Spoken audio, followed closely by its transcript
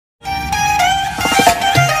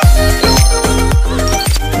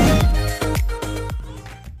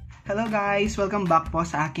guys! Welcome back po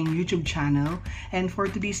sa aking YouTube channel. And for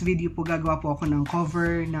today's video po, gagawa po ako ng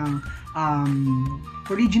cover ng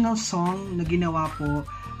original song na ginawa po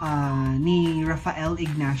ni Rafael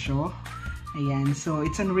Ignacio. Ayan, so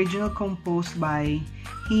it's an original composed by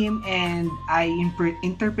him and I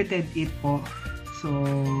interpreted it po. So,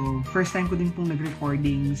 first time ko din pong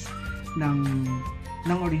nag-recordings ng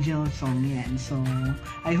original song yan. So,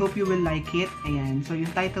 I hope you will like it. Ayan. So, yung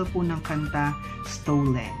title po ng kanta,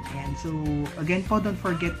 Stolen. Ayan. So, again po, don't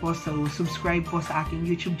forget po, so subscribe po sa aking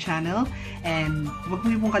YouTube channel. And, huwag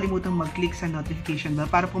mo pong kalimutang mag-click sa notification bell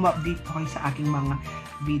para po ma-update po kayo sa aking mga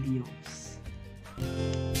videos.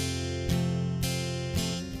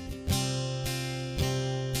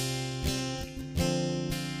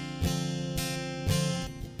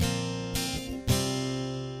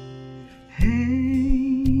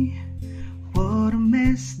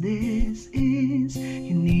 This is,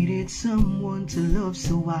 you needed someone to love,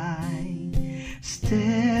 so I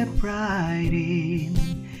step right in.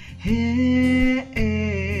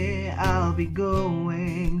 Hey, I'll be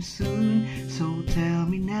going soon, so tell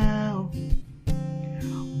me now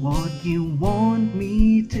what you want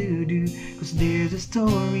me to do, 'cause there's a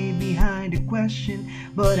story behind the question,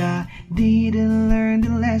 but I didn't learn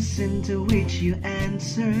the lesson to which you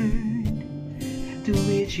answered,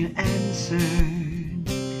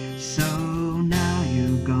 So now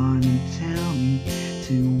you're gonna tell me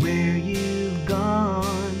to where you've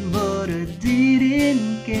gone, but I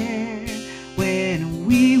didn't care when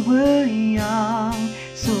we were young,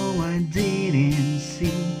 so I didn't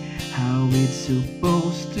see how it's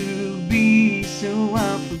supposed to be, so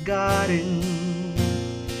I've forgotten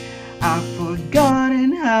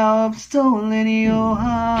how I've stolen your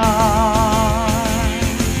heart.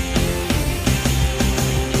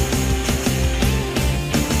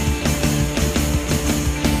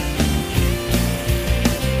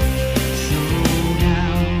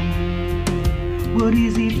 What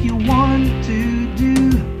is it you want to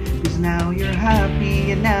do? 'Cause now you're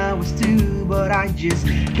happy and I was too, but I just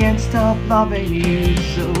can't stop loving you.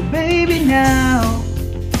 So baby, now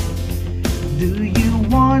do you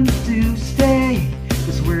want to stay?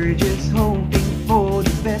 'Cause we're just hoping for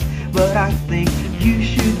the best, but I think you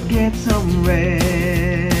should get some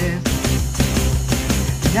rest.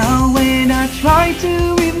 Now when I try to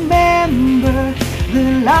remember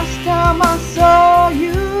the last time I saw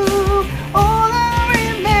you, all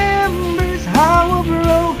how I've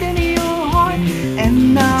broken your heart,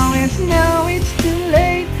 and now it's too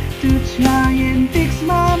late to try and fix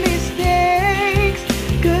my mistakes,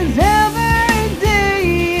 'cause every day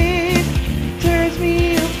it tears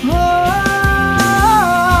me apart.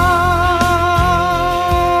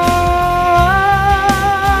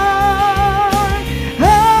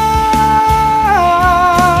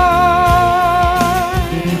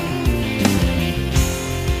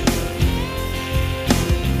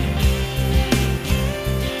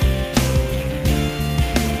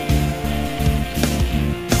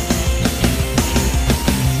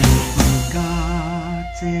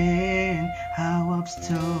 How I've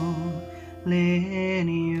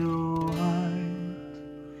stolen your heart.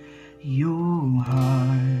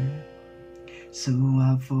 So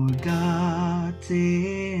I've forgotten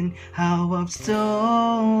how I've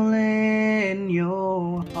stolen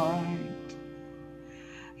your heart.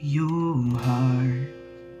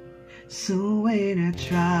 So when I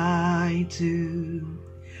try to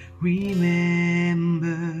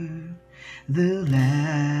remember the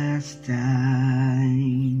last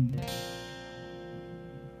time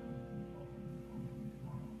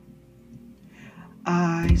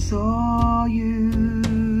I saw you,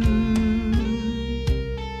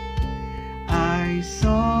 I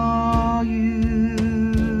saw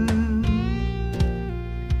you,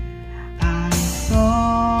 I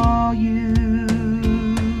saw you,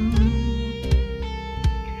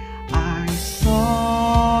 I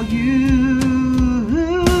saw you.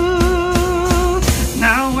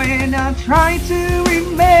 Now when I try to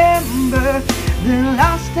remember the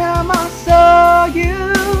last time I saw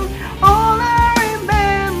you,